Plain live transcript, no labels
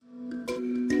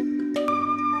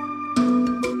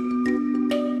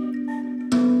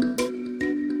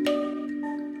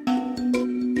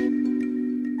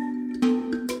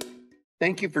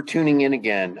Thank you for tuning in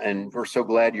again, and we're so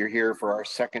glad you're here for our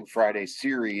second Friday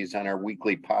series on our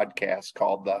weekly podcast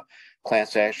called the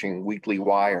Class Action Weekly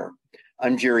Wire.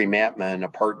 I'm Jerry Maatman, a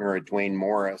partner at Duane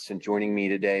Morris, and joining me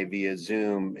today via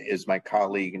Zoom is my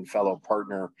colleague and fellow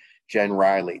partner, Jen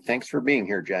Riley. Thanks for being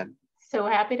here, Jen. So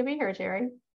happy to be here, Jerry.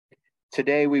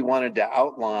 Today, we wanted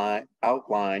to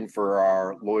outline for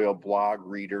our loyal blog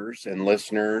readers and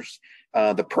listeners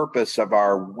the purpose of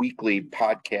our weekly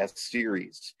podcast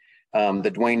series.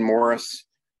 The Duane Morris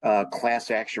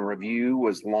Class Action Review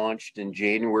was launched in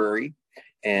January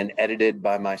and edited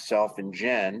by myself and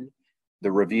Jen.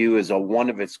 The review is a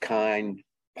one-of-its-kind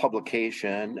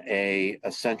publication, an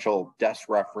essential desk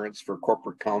reference for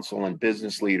corporate counsel and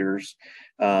business leaders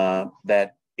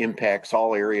that impacts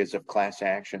all areas of class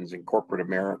actions in corporate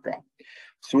America.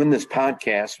 So in this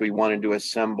podcast, we wanted to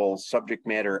assemble subject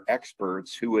matter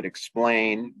experts who would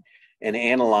explain and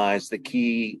analyze the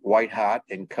key white-hot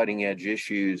and cutting-edge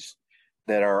issues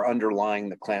that are underlying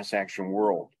the class action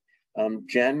world.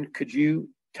 Jen, could you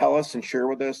tell us and share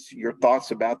with us your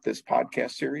thoughts about this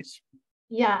podcast series?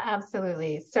 Yeah,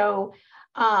 absolutely. So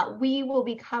we will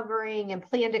be covering and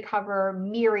plan to cover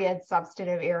myriad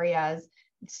substantive areas.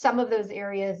 Some of those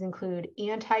areas include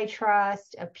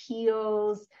antitrust,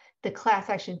 appeals, the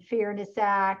Class Action Fairness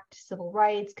Act, civil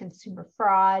rights, consumer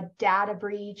fraud, data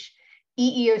breach,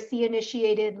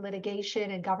 EEOC-initiated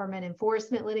litigation and government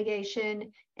enforcement litigation,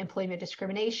 employment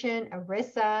discrimination,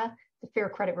 ERISA, the Fair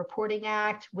Credit Reporting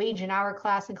Act, wage and hour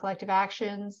class and collective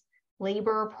actions,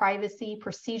 labor, privacy,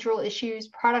 procedural issues,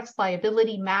 products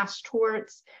liability, mass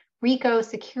torts, RICO,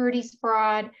 securities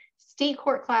fraud, state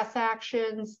court class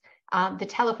actions, the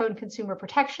Telephone Consumer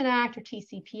Protection Act, or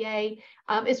TCPA,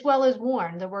 as well as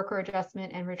WARN, the Worker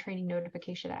Adjustment and Retraining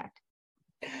Notification Act.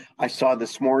 I saw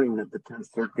this morning that the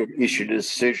 10th Circuit issued a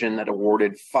decision that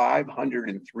awarded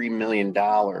 $503 million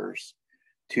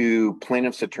to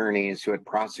plaintiffs' attorneys who had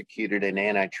prosecuted an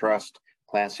antitrust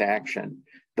class action.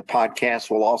 The podcast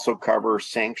will also cover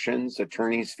sanctions,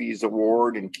 attorneys' fees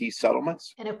award, and key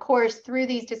settlements. And of course, through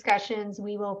these discussions,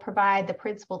 we will provide the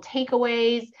principal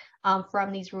takeaways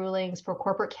from these rulings for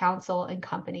corporate counsel and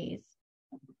companies.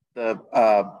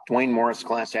 The Duane Morris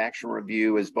Class Action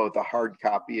Review is both a hard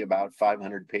copy, about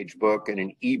 500-page book, and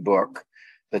an ebook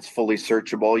that's fully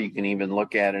searchable. You can even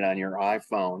look at it on your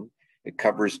iPhone. It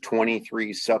covers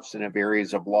 23 substantive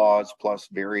areas of laws, plus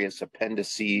various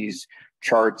appendices,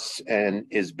 charts, and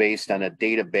is based on a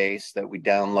database that we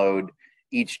download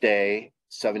each day,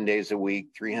 7 days a week,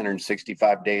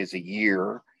 365 days a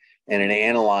year. And it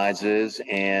analyzes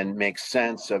and makes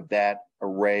sense of that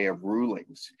array of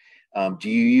rulings. Do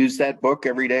you use that book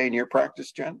every day in your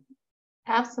practice, Jen?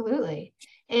 Absolutely.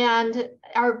 And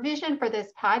our vision for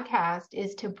this podcast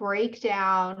is to break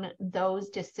down those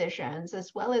decisions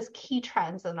as well as key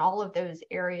trends in all of those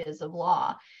areas of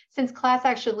law, since class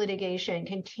action litigation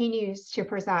continues to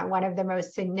present one of the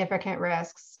most significant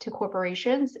risks to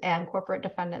corporations and corporate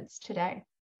defendants today.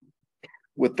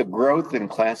 With the growth in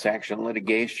class action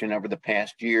litigation over the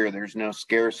past year, there's no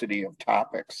scarcity of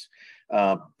topics.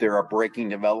 There are breaking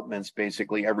developments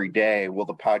basically every day. Will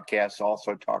the podcast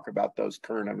also talk about those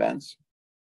current events?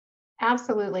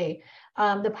 Absolutely.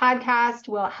 The podcast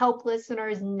will help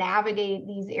listeners navigate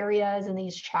these areas and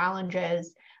these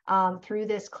challenges through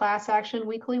this Class Action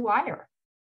Weekly Wire.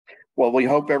 Well, we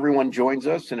hope everyone joins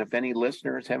us. And if any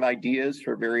listeners have ideas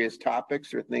for various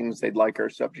topics or things they'd like our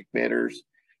subject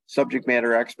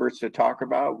matter experts to talk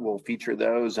about, we'll feature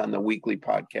those on the weekly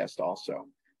podcast also.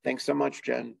 Thanks so much,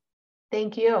 Jen.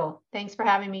 Thank you. Thanks for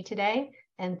having me today.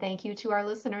 And thank you to our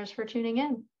listeners for tuning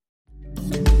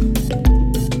in.